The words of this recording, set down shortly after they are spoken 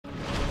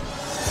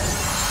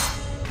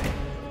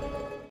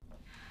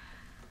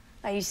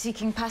Are you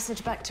seeking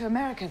passage back to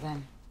America,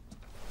 then?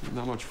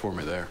 Not much for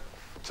me there,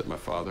 except my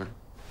father.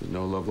 There's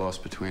no love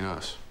lost between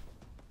us.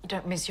 You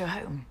don't miss your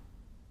home?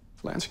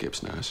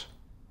 Landscape's nice.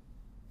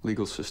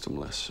 Legal system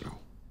less so.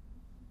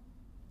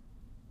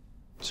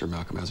 Sir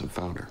Malcolm hasn't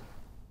found her.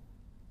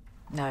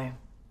 No.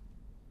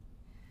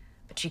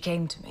 But she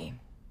came to me.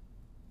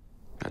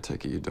 I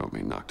take it you don't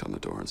mean knocked on the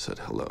door and said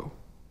hello.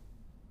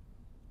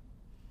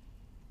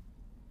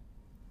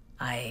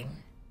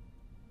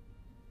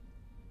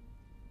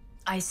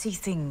 I see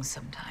things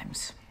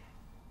sometimes.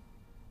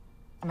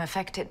 I'm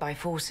affected by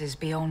forces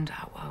beyond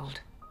our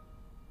world.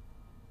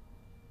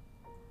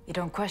 You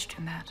don't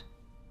question that?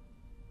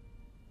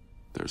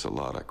 There's a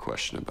lot I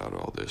question about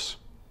all this.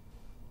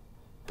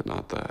 But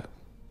not that.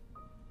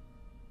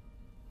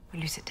 Will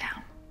you sit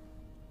down?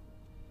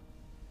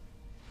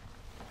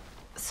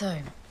 So,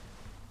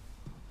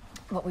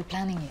 what we're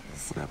planning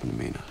is... What happened to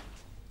Mina?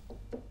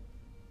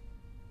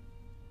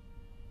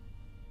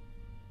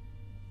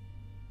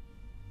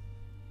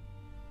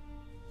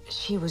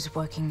 She was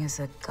working as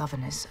a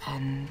governess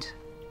and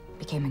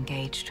became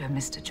engaged to a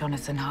Mr.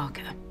 Jonathan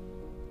Harker.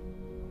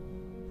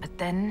 But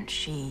then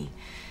she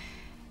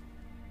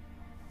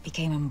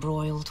became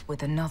embroiled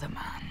with another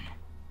man.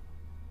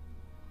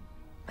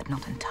 But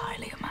not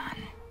entirely a man.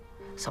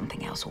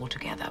 Something else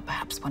altogether,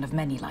 perhaps one of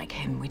many like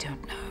him, we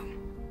don't know.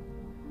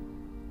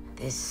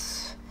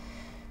 This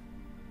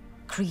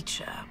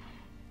creature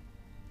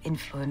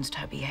influenced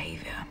her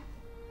behavior.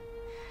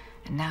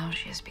 And now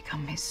she has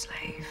become his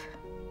slave,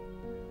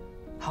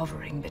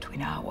 hovering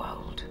between our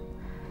world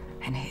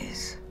and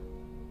his.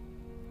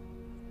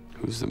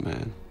 Who's the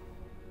man?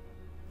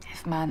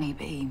 If man he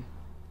be,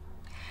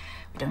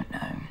 we don't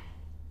know.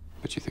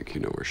 But you think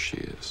you know where she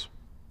is?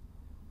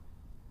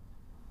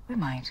 We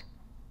might.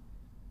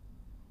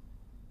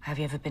 Have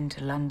you ever been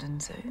to London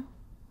Zoo?